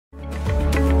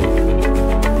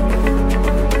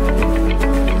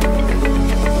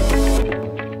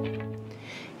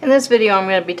this video I'm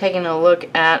going to be taking a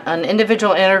look at an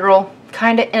individual integral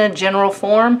kind of in a general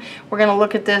form. We're going to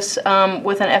look at this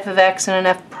with an f of x and an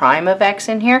f prime of x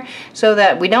in here, so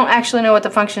that we don't actually know what the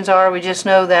functions are. We just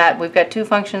know that we've got two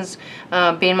functions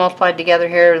being multiplied together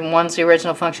here, and one's the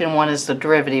original function and one is the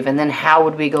derivative, and then how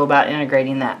would we go about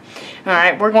integrating that.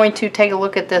 Alright, we're going to take a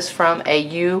look at this from a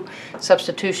u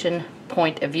substitution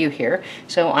point of view here.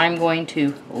 So I'm going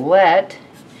to let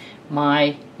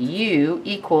my u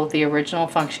equal the original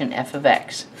function f of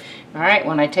x. Alright,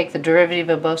 when I take the derivative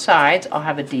of both sides, I'll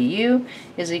have a du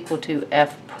is equal to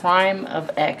f prime of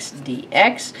x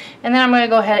dx, and then I'm going to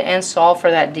go ahead and solve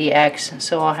for that dx,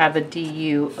 so I'll have a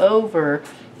du over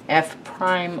f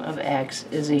prime of x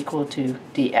is equal to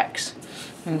dx.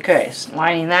 Okay, so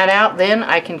lining that out, then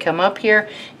I can come up here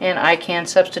and I can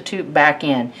substitute back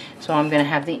in. So I'm going to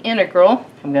have the integral.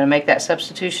 I'm going to make that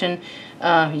substitution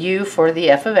u for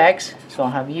the f of x. So I'll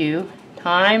have u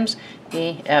times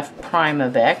the f prime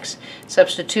of x.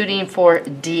 Substituting for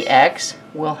dx,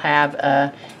 we'll have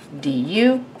a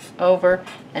du over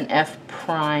an f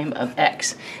prime of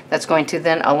x. That's going to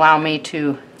then allow me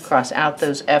to cross out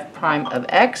those f prime of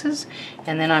x's,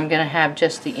 and then I'm going to have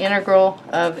just the integral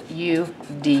of u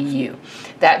du.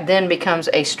 That then becomes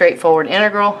a straightforward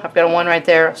integral. I've got a 1 right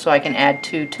there, so I can add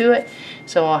 2 to it.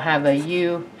 So I'll have a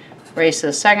u raised to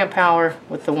the second power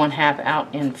with the 1/2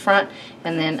 out in front,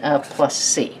 and then a plus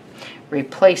c.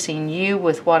 Replacing u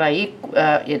with what it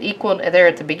equaled there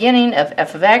at the beginning of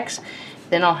f of x,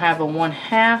 then I'll have a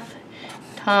 1/2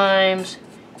 times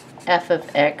f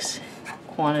of x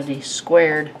quantity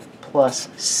squared plus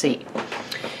c.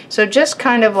 So just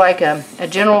kind of like a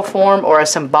general form or a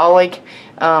symbolic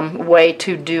way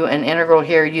to do an integral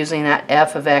here using that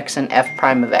f of x and f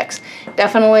prime of x.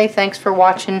 Definitely thanks for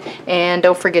watching, and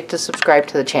don't forget to subscribe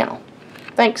to the channel.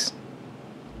 Thanks.